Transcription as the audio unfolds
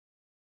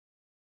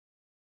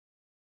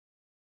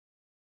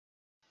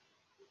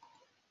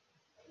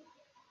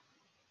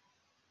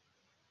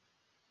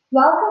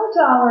Welcome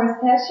to our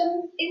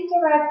session,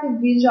 Interactive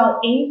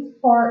Visual Aids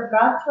for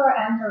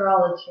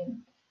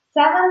Gastroenterology.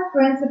 7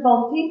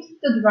 Principal Tips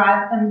to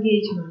Drive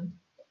Engagement.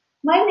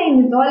 My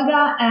name is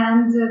Olga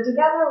and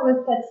together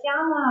with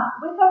Tatiana,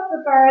 we have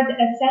prepared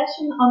a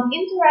session on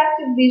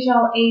Interactive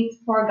Visual Aids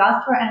for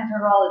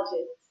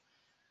Gastroenterologists.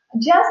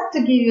 Just to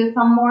give you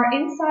some more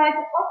insight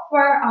of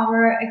where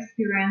our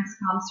experience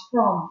comes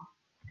from.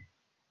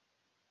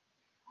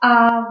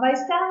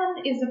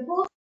 Viseven is a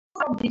full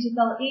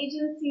digital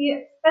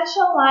agency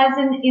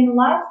specializing in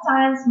life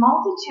science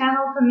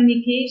multi-channel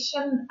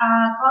communication,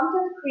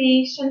 content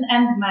creation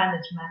and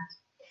management.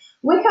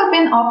 We have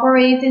been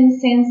operating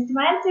since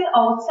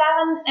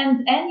 2007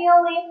 and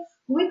annually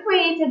we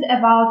created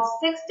about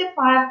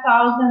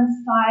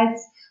 65,000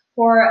 sites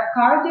for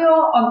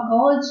cardio,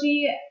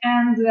 oncology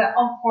and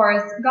of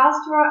course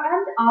gastro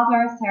and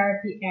other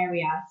therapy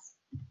areas.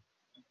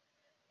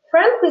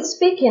 Frankly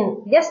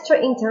speaking,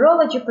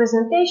 gastroenterology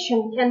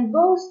presentation can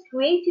boast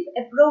creative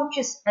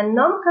approaches and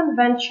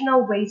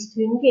non-conventional ways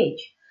to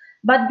engage.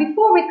 But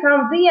before we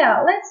come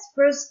there, let's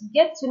first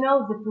get to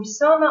know the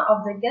persona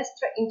of the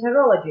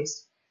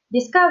gastroenterologist,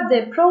 discuss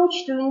the approach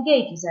to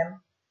engage them,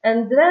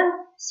 and then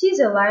see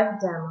the live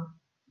demo.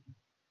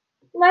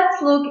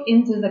 Let's look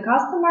into the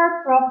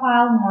customer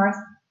profile more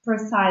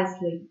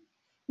precisely.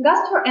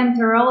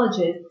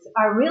 Gastroenterologists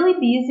are really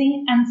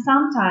busy and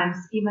sometimes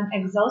even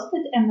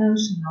exhausted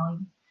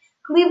emotionally.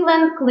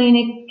 Cleveland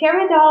Clinic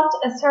carried out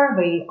a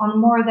survey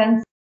on more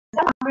than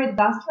 700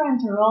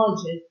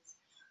 gastroenterologists,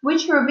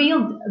 which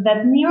revealed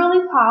that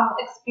nearly half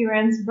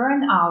experience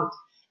burnout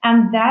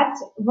and that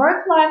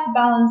work-life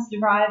balance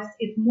drives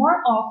it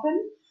more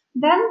often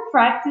than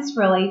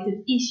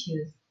practice-related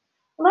issues.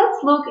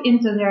 Let's look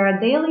into their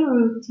daily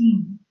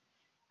routine.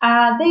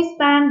 They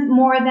spend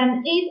more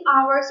than 8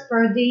 hours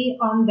per day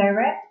on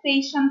direct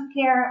patient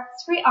care,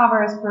 3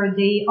 hours per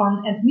day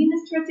on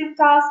administrative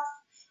tasks,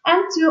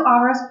 and 2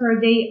 hours per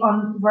day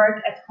on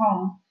work at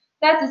home.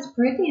 That is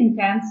pretty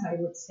intense, I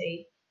would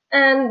say.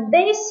 And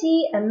they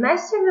see a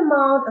massive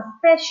amount of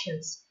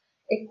patients.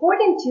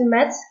 According to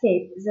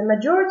Medscape, the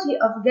majority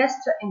of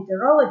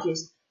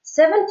gastroenterologists,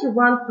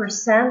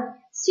 71%,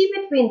 see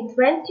between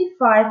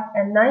 25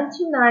 and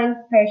 99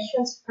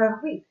 patients per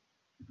week.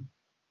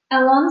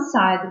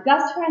 Alongside,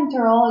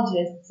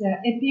 gastroenterologists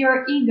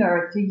appear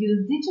eager to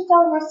use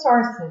digital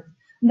resources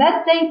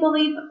that they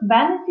believe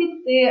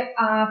benefit the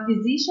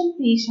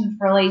physician-patient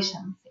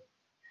relationship.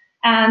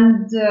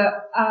 And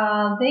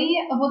they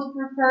would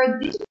prefer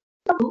digital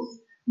tools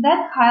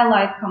that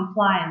highlight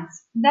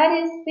compliance, that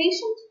is,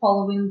 patients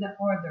following the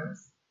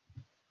orders.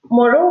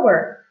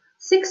 Moreover,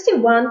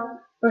 61%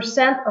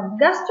 of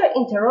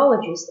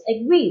gastroenterologists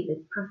agree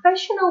that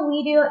professional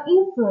video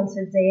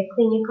influences their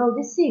clinical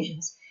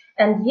decisions.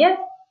 And yet,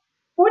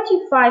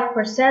 45%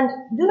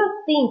 do not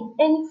think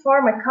any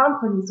pharma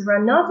companies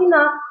run not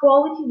enough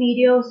quality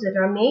videos that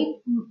are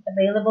made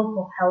available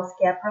for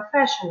healthcare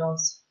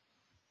professionals.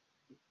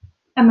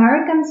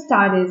 American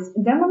studies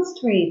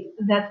demonstrate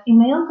that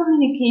email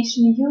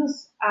communication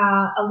use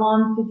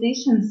among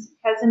physicians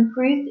has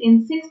increased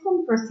in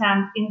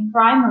 16% in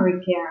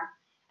primary care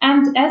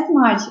and as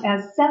much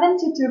as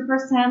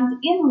 72%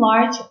 in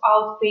large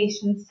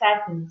outpatient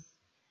settings.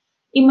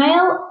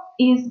 Email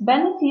is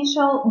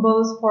beneficial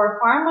both for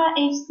pharma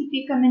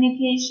HCP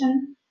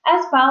communication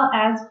as well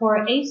as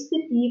for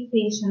HCP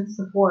patient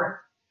support.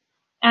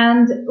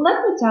 And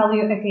let me tell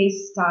you a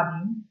case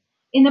study.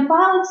 In a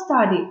pilot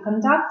study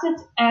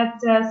conducted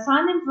at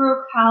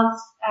Sunnybrook Health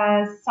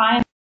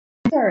Science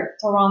Center,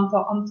 Toronto,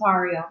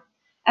 Ontario,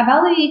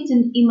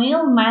 evaluating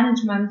email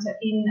management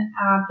in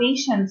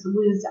patients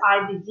with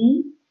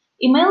IBD,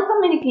 email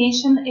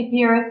communication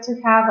appeared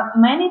to have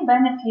many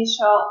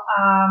beneficial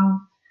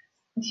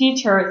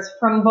features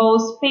from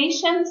both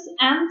patients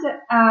and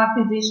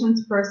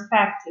physicians'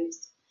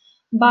 perspectives.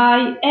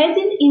 By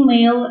adding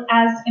email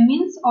as a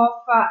means of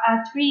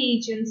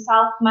triaging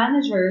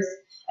self-managers,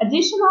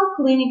 additional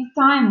clinic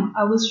time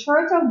with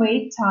shorter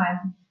wait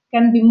time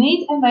can be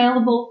made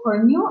available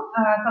for new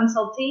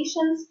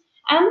consultations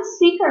and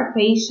sicker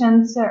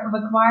patients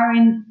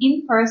requiring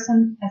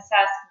in-person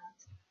assessment.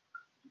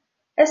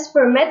 As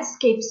per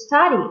Medscape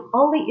study,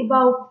 only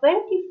about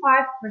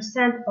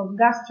 25% of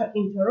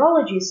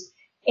gastroenterologists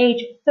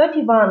aged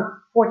 31-40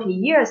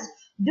 years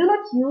do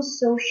not use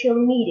social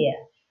media,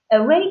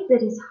 a rate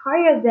that is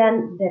higher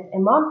than that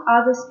among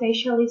other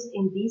specialists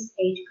in this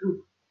age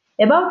group.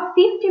 About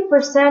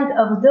 50%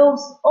 of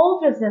those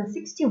older than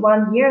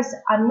 61 years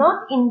are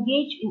not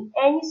engaged in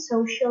any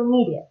social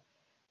media.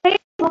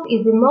 Facebook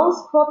is the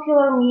most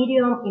popular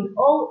medium in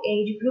all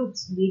age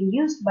groups, being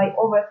used by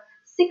over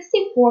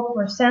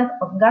 64%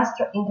 of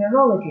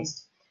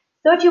gastroenterologists,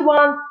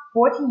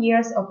 31-40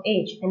 years of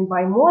age, and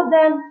by more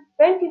than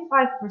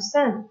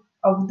 25%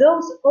 of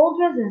those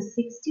older than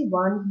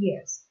 61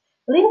 years.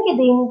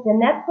 LinkedIn, the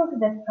network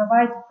that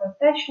provides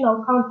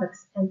professional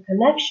contacts and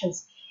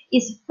connections,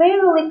 is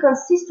fairly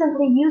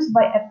consistently used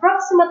by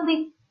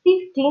approximately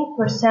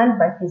 15%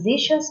 by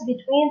physicians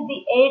between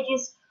the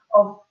ages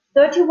of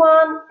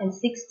 31 and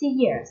 60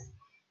 years.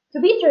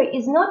 Twitter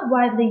is not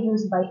widely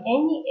used by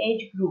any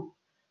age group.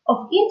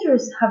 Of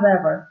interest,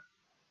 however,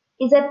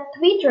 is that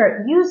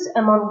Twitter use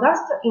among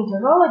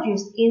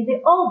gastroenterologists in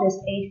the oldest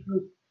age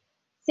group,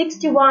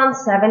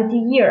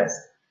 61-70 years,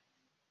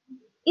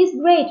 is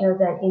greater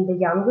than in the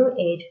younger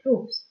age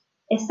groups.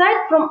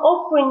 Aside from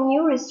offering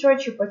new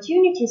research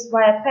opportunities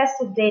via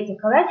passive data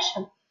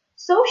collection,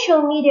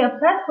 social media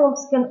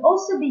platforms can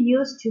also be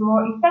used to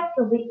more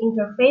effectively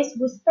interface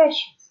with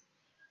patients.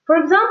 For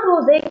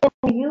example, they can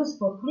be used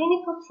for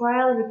clinical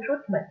trial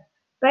recruitment,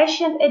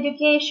 patient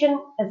education,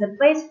 as a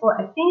place for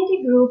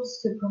affinity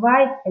groups to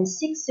provide and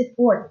seek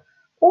support,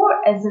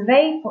 or as a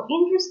way for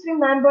industry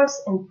members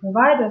and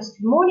providers to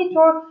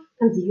monitor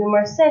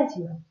consumer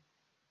sentiment.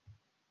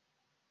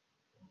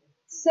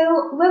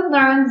 So we've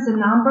learned the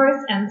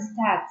numbers and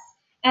stats,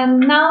 and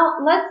now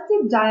let's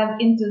deep dive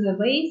into the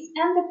ways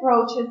and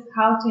approaches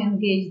how to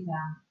engage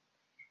them.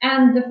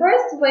 And the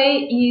first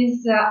way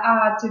is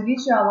to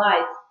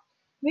visualize.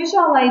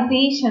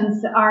 Visualizations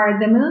are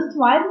the most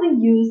widely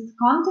used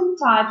content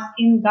types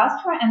in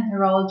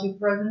gastroenterology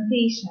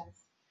presentations.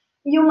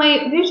 You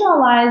may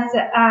visualize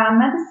a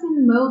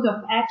medicine mode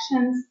of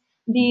actions,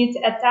 be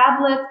it a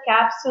tablet,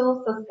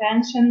 capsule,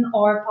 suspension,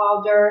 or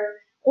powder,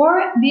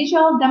 or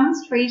visual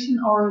demonstration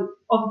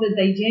of the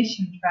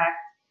digestion tract.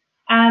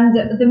 And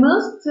the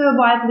most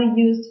widely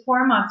used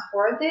formats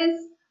for this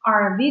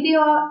are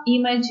video,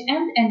 image,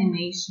 and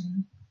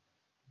animation.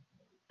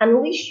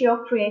 Unleash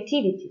your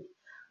creativity.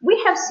 We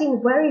have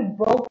seen very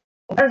bold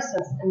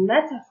comparisons and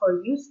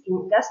metaphor used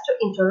in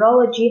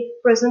gastroenterology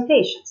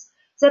presentations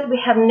that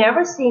we have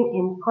never seen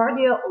in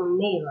cardio or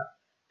neuro.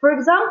 For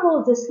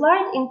example, the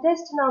slight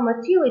intestinal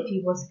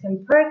motility was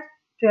compared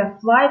to a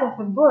flight of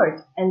a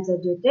bird and the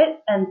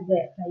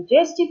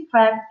digestive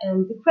tract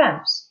and the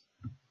cramps.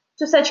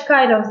 To such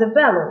kind of the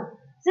balloon.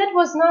 That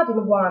was not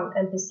in one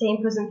and the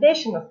same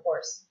presentation, of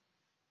course.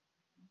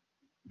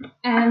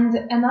 And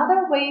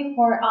another way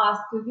for us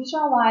to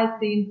visualize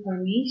the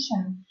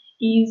information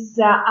is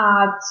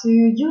to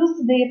use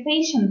the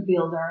patient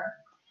builder.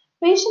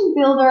 Patient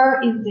builder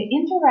is the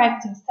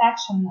interactive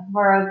section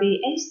where the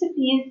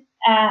HCPs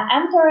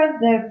enter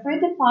the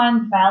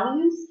predefined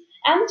values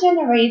and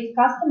generate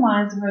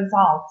customized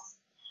results.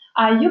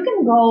 You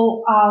can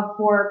go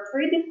for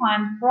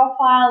predefined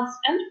profiles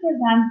and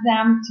present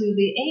them to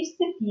the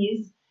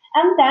HCPs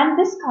and then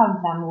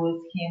discuss them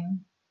with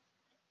him.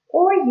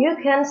 Or you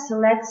can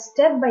select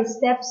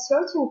step-by-step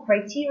certain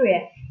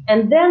criteria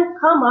and then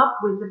come up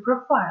with the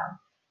profile.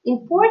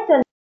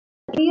 Important,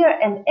 clear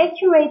and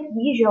accurate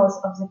visuals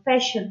of the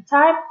patient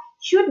type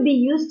should be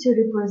used to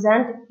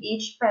represent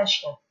each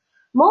patient.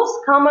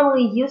 Most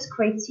commonly used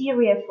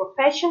criteria for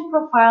patient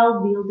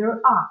profile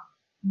builder are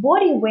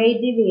body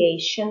weight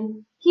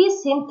deviation, key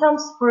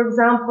symptoms, for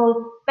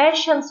example,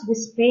 patients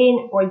with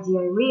pain or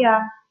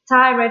diarrhea,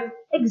 tired,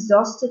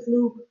 exhausted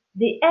look,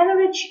 the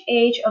average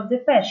age of the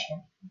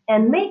patient,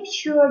 and make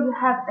sure you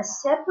have a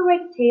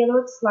separate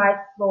tailored slide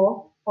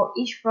flow for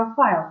each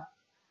profile.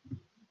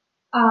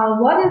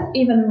 What is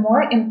even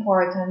more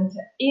important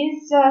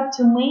is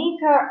to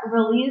make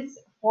release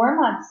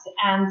formats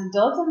and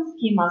dosing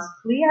schemas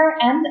clear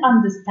and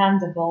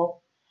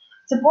understandable.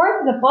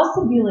 Support the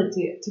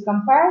possibility to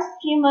compare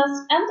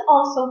schemas and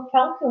also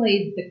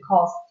calculate the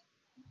cost.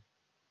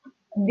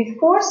 The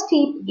fourth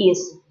tip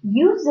is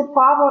use the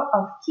power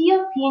of key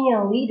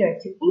opinion leader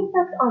to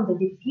impact on the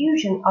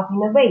diffusion of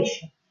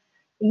innovation.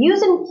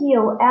 Using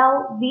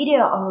KOL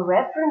video or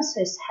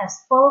references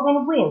has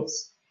following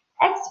wins.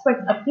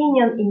 Expert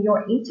opinion in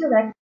your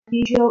interactive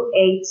visual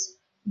aids.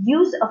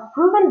 Use of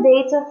proven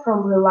data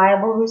from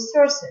reliable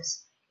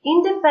resources.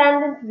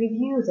 Independent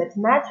review that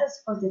matters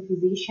for the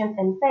physician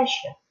and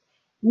patient.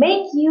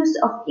 Make use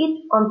of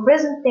it on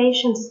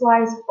presentation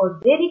slides or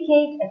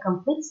dedicate a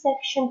complete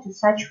section to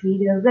such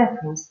video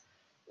reference.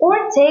 Or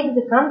take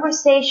the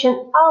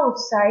conversation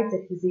outside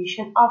the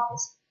physician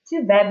office,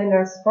 to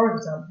webinars, for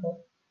example.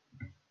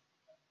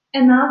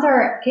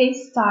 Another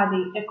case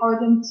study,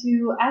 according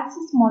to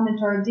Access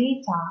Monitor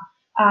data,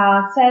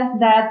 says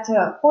that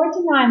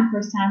 49%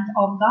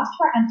 of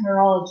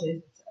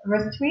gastroenterologists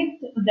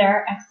restrict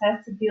their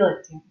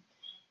accessibility.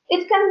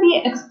 It can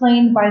be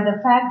explained by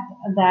the fact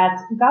that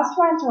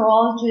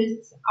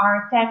gastroenterologists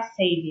are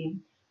tech-savvy.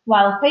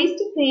 While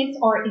face-to-face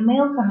or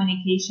email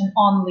communication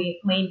only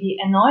may be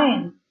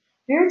annoying,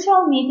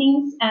 virtual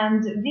meetings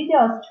and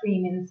video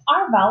streamings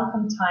are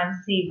welcome time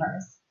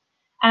savers.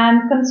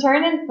 And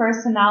concerning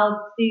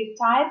personality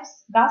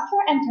types,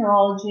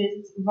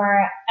 gastroenterologists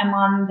were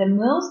among the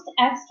most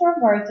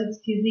extroverted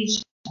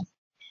physicians.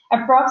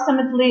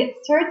 Approximately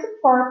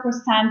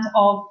 34%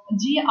 of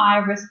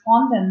GI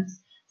respondents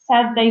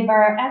said they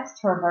were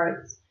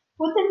extroverts,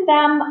 putting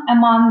them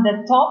among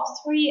the top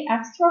 3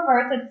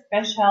 extroverted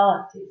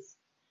specialties.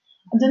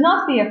 Do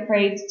not be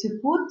afraid to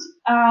put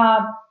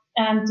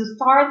and to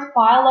start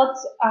pilot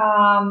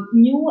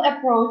new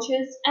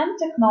approaches and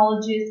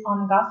technologies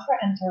on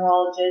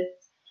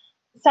gastroenterologists,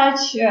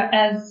 such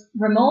as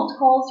remote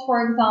calls,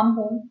 for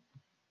example.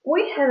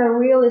 We have a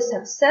really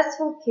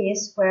successful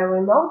case where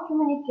a remote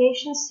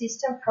communication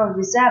system from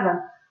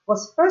Viseven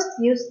was first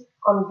used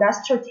on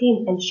gastro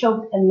team and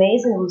showed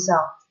amazing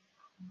results.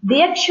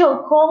 The actual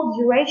call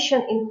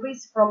duration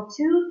increased from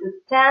 2 to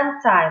 10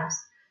 times.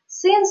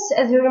 Since,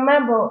 as you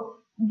remember,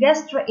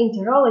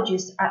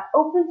 gastroenterologists are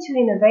open to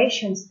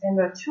innovations and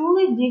are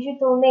truly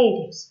digital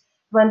natives,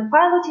 when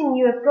piloting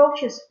new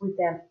approaches with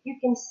them, you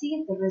can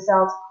see the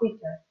results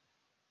quicker.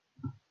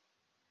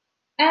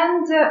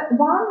 And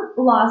one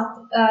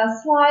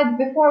last slide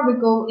before we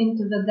go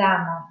into the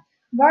demo,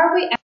 where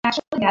we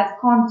actually get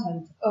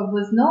content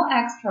with no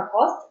extra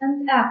cost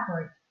and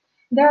effort.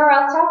 There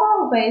are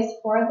several ways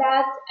for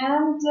that,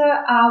 and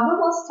we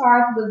will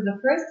start with the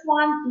first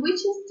one, which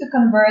is to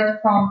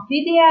convert from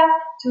PDF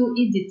to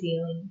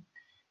e-detailing.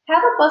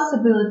 Have a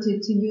possibility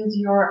to use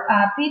your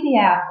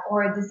PDF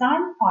or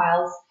design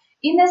files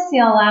in a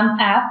CLM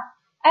app,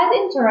 add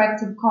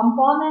interactive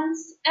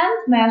components, and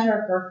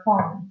measure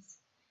performance.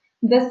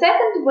 The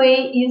second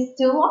way is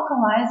to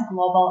localize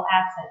global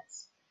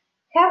assets.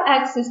 Have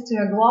access to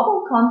a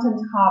global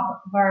content hub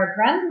where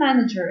brand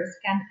managers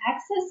can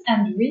access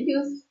and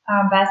reuse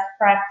best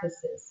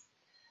practices.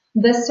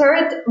 The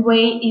third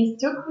way is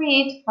to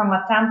create from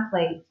a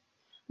template.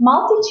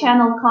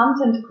 Multi-channel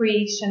content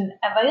creation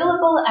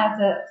available as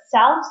a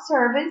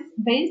self-service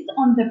based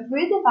on the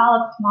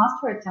pre-developed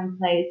master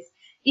templates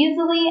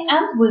easily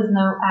and with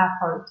no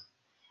effort.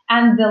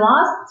 And the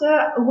last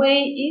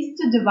way is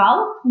to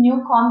develop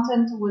new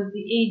content with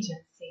the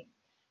agency.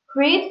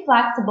 Create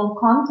flexible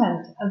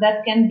content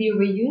that can be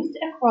reused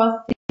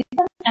across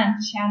systems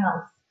and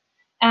channels.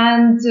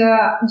 And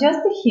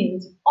just a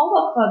hint,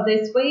 all of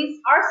these ways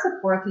are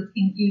supported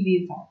in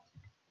eWizard.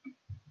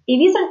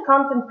 eWizard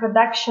Content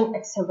Production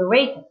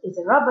Accelerator is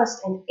a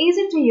robust and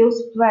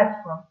easy-to-use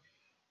platform.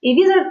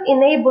 eWizard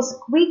enables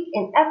quick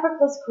and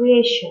effortless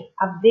creation,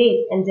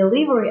 update, and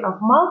delivery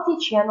of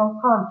multi-channel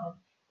content,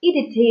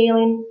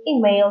 e-detailing,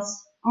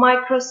 emails,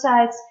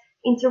 microsites,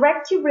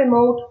 interactive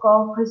remote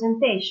call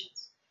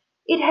presentations.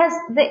 It has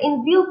the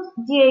inbuilt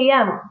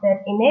DAM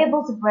that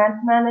enables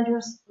brand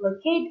managers to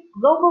locate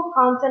global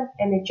content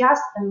and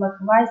adjust and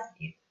localize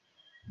it.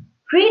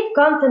 Create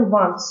content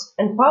once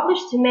and publish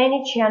to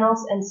many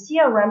channels and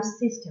CRM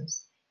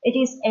systems. It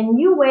is a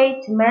new way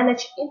to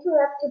manage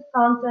interactive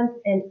content,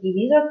 and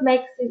eWizard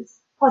makes it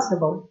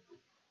possible.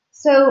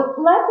 So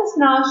let us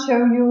now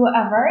show you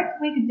a very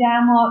quick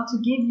demo to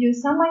give you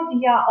some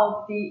idea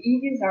of the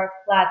eWizard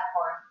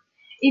platform.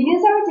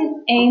 eWizard is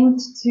aimed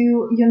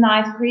to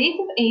unite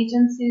creative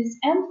agencies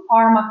and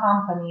pharma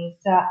companies,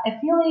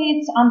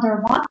 affiliates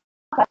under one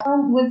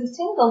platform with a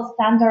single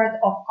standard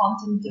of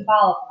content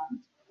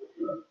development.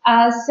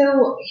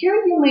 So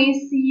here you may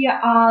see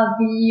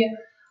the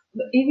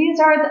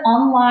eWizard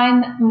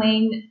online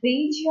main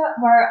page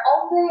where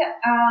all the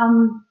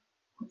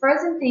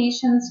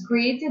presentations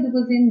created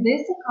within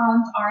this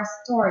account are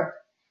stored.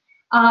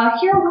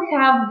 Here we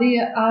have the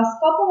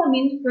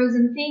scopolamine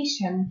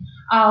presentation,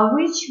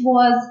 which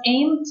was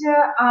aimed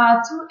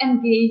to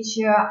engage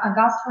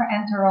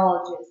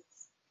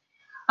gastroenterologists.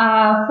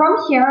 From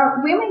here,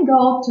 we may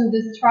go to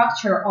the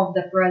structure of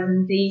the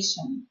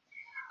presentation.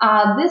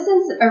 This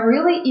is a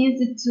really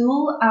easy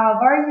tool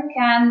where you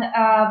can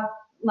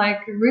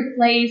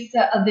replace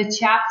the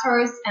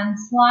chapters and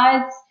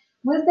slides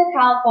with the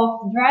help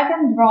of drag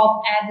and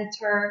drop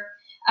editor.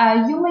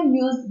 You may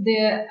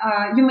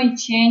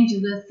change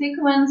the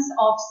sequence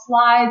of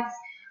slides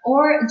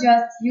or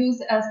just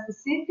use a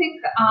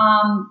specific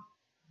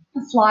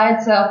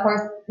slides for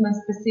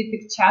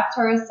specific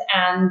chapters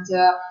and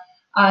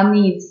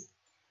needs.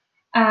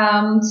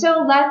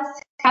 So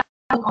let's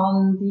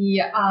on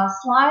the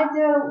slide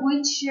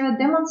which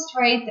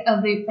demonstrate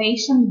the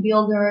patient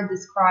builder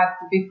described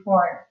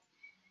before.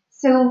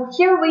 So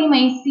here we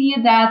may see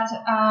that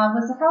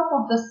with the help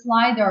of the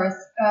sliders,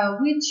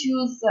 we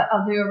choose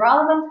the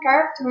relevant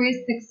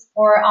characteristics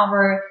for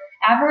our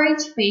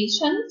average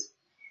patient,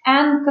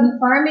 and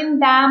confirming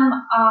them,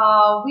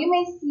 we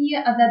may see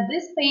that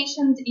this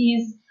patient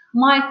is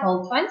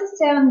Michael,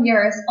 27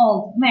 years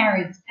old,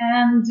 married,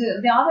 and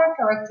the other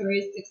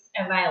characteristics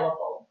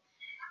available.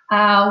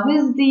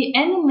 With the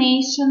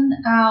animation,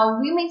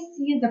 we may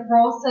see the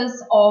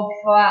process of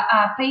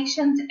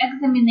patient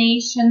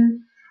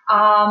examination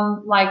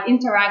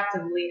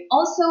interactively.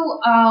 Also,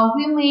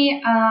 we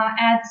may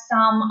add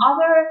some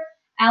other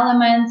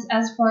elements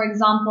as, for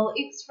example,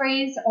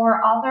 X-rays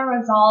or other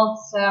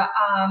results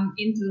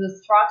into the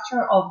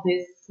structure of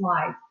this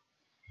slide.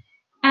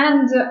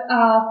 And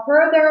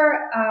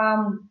further,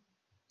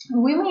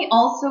 we may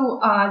also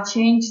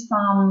change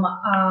some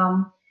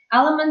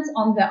elements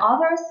on the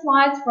other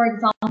slides, for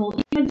example,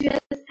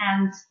 images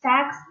and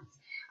texts,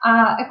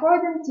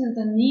 according to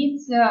the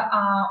needs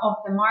of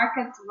the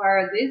market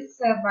where this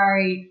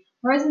very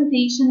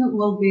presentation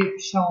will be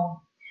shown.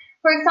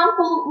 For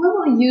example, we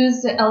will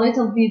use a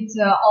little bit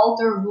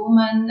older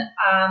woman,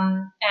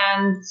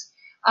 and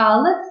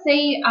let's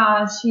say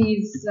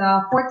she's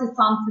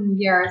 40-something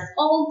years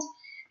old,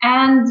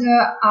 and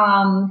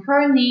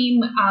her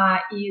name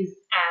is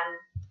Anne.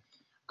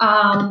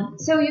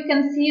 So you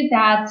can see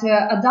that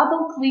a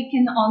double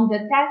clicking on the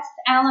text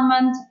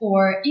element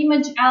or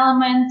image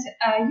element,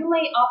 you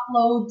may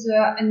upload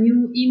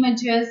new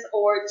images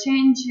or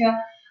change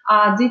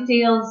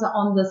details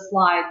on the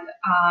slide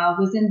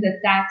within the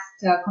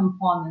text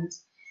component.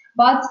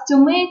 But to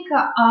make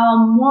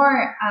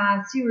more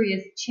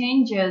serious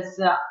changes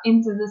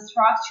into the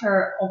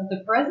structure of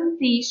the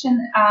presentation,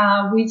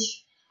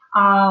 which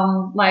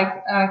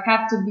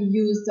have to be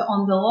used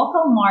on the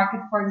local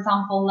market, for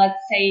example,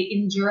 let's say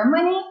in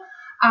Germany,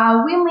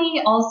 we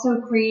may also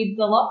create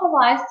the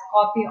localized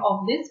copy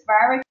of this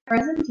very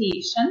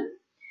presentation.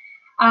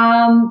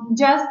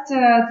 Just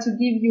to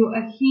give you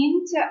a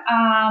hint,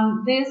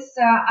 this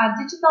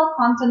digital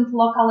content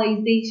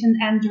localization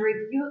and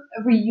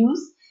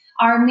reuse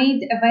are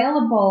made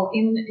available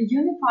in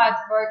Unified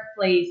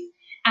Workplace,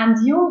 and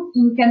you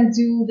can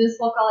do this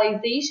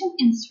localization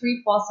in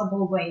 3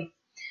 possible ways: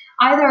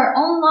 either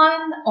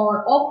online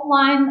or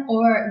offline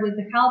or with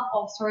the help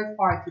of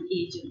third-party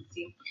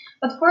agency.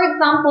 But for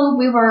example,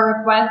 we were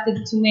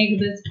requested to make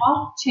these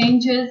fast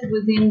changes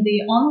within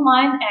the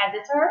online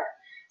editor.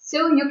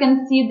 So you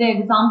can see the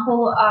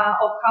example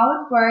of how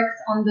it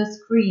works on the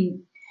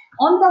screen.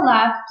 On the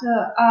left,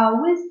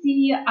 we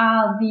see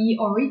the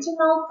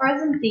original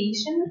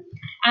presentation,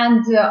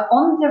 and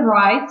on the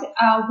right,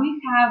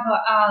 we have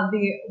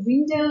the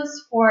windows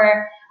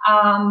for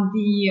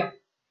the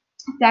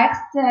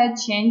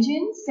text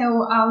changing. So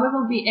we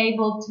will be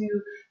able to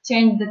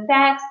change the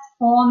text,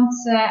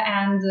 fonts,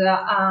 and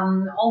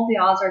all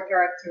the other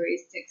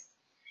characteristics.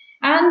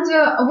 And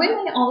we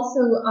may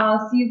also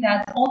see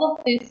that all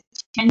of these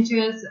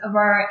changes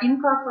were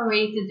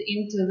incorporated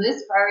into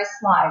this very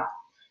slide,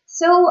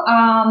 so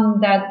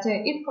that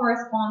it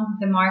corresponds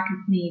to the market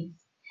needs.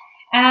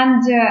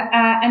 And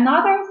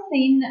another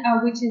thing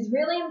which is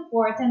really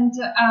important,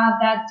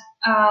 that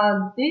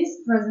these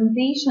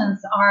presentations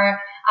are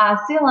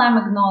CLM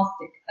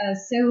agnostic.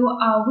 So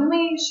we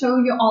may show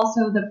you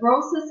also the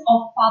process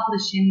of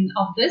publishing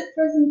of this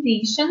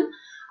presentation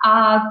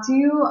to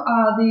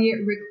the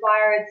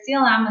required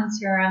CLM and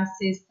CRM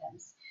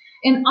systems.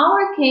 In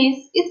our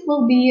case, it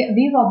will be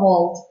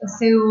Viseven.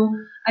 So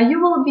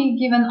you will be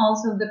given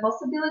also the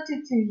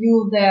possibility to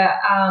view the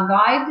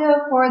guide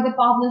for the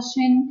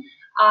publishing.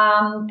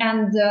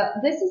 And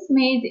this is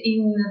made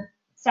in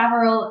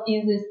several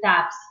easy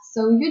steps.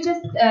 So you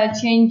just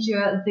change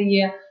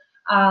the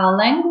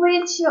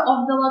language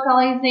of the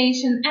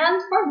localization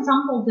and, for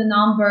example, the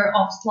number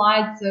of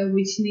slides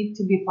which need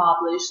to be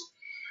published.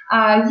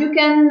 You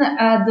can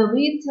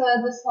delete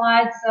the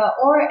slides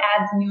or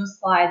add new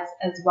slides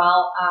as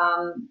well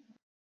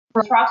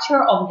for the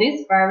structure of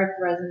this very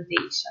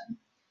presentation.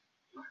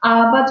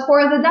 But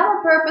for the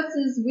demo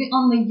purposes, we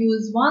only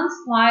use one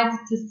slide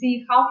to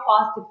see how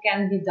fast it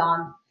can be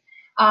done.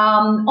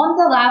 On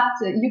the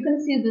left, you can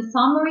see the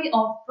summary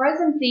of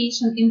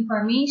presentation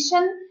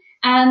information,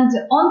 and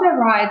on the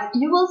right,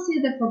 you will see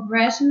the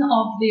progression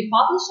of the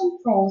publishing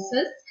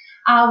process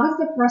with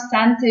the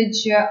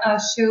percentage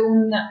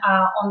shown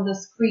on the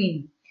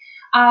screen.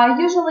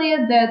 Usually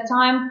the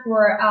time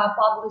for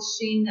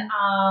publishing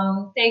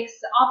takes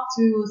up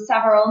to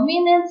several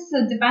minutes,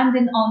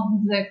 depending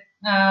on the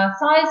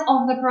size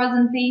of the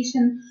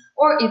presentation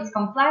or its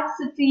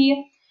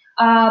complexity.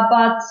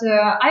 But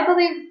I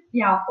believe,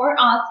 for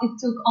us, it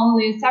took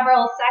only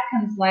several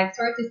seconds, like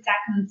 30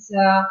 seconds,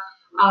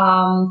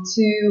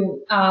 to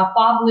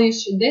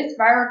publish this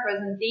very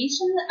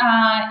presentation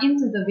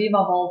into the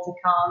Viseven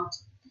account.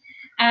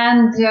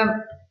 And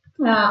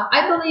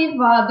I believe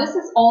this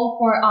is all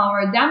for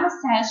our demo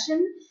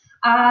session.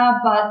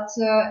 But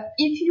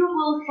if you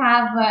will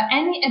have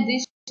any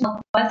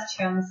additional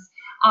questions,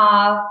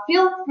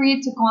 feel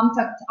free to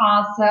contact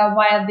us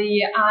via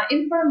the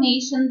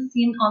information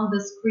seen on the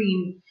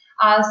screen.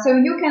 So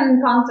you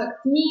can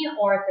contact me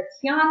or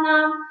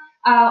Tatiana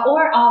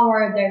or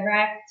our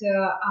direct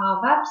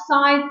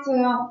website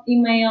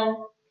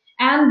email,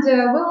 and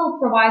we will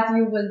provide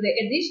you with the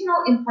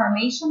additional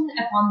information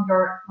upon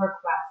your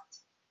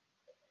request.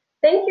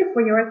 Thank you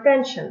for your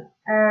attention,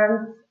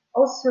 and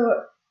also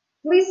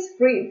please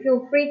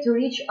feel free to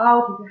reach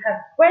out if you have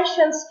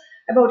questions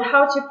about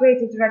how to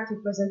create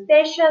interactive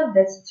presentation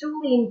that's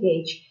truly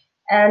engaged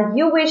and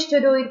you wish to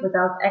do it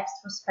without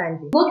extra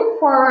spending. Looking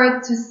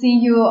forward to see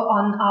you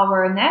on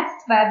our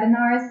next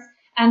webinars,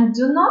 and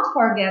do not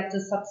forget to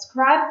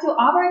subscribe to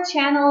our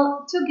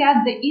channel to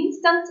get the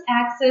instant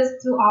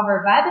access to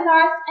our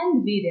webinars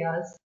and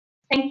videos.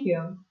 Thank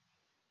you.